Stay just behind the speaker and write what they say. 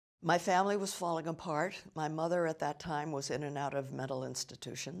My family was falling apart. My mother at that time was in and out of mental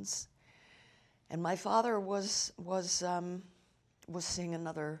institutions. And my father was seeing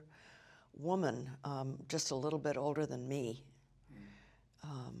another woman, just a little bit older than me,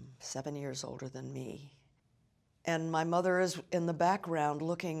 7 years older than me. And my mother is in the background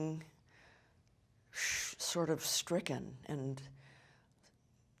looking sort of stricken, and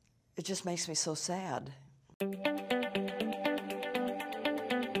it just makes me so sad.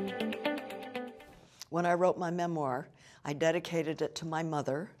 When I wrote my memoir, I dedicated it to my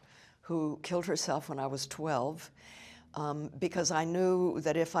mother, who killed herself when I was 12, because I knew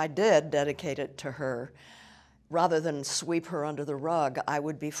that if I did dedicate it to her, rather than sweep her under the rug, I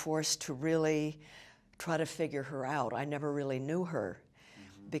would be forced to really try to figure her out. I never really knew her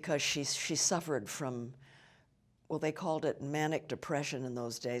because she suffered from, well, they called it manic depression in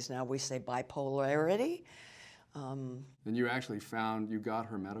those days. Now we say bipolarity. And you actually you got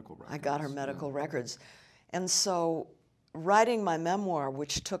her medical records. I got her medical records. And so writing my memoir,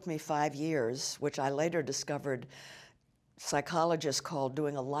 which took me 5 years, which I later discovered psychologists called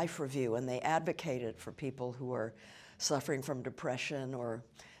doing a life review, and they advocated for people who are suffering from depression or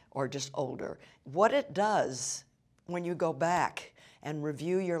just older. What it does when you go back and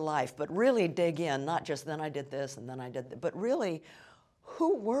review your life, but really dig in, not just then I did this and then I did that, but really,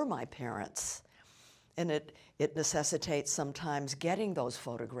 who were my parents? And it necessitates sometimes getting those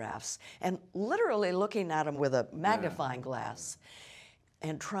photographs and literally looking at them with a magnifying glass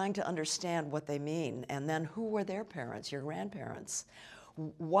and trying to understand what they mean. And then who were their parents, your grandparents?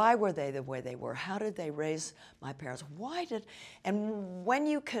 Why were they the way they were? How did they raise my parents? And when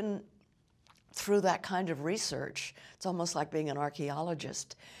you can, through that kind of research, it's almost like being an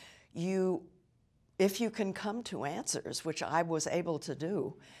archaeologist, if you can come to answers, which I was able to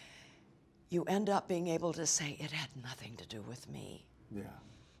do, you end up being able to say, it had nothing to do with me. Yeah.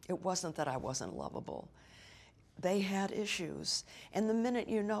 It wasn't that I wasn't lovable. They had issues. And the minute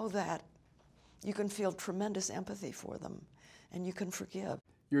you know that, you can feel tremendous empathy for them, and you can forgive.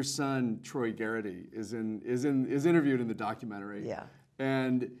 Your son, Troy Garrity, is interviewed in the documentary. Yeah.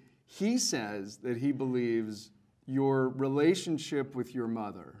 And he says that he believes your relationship with your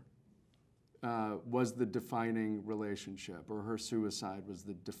mother was the defining relationship, or her suicide was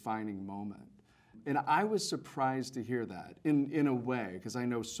the defining moment. And I was surprised to hear that in a way, because I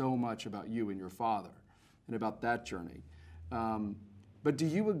know so much about you and your father and about that journey. But do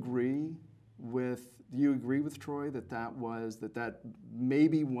you agree with Troy that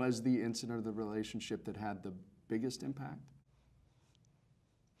maybe was the incident of the relationship that had the biggest impact?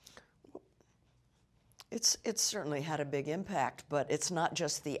 It's certainly had a big impact, but it's not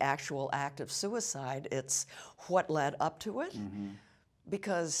just the actual act of suicide, it's what led up to it. Mm-hmm.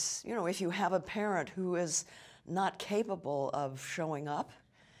 Because, you know, if you have a parent who is not capable of showing up,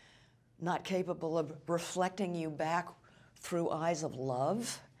 not capable of reflecting you back through eyes of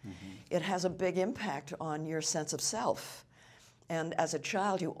love, mm-hmm. it has a big impact on your sense of self. And as a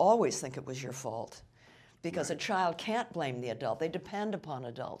child, you always think it was your fault, because right. A child can't blame the adult. They depend upon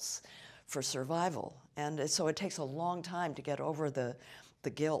adults for survival. And so it takes a long time to get over the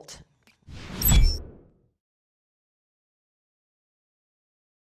guilt.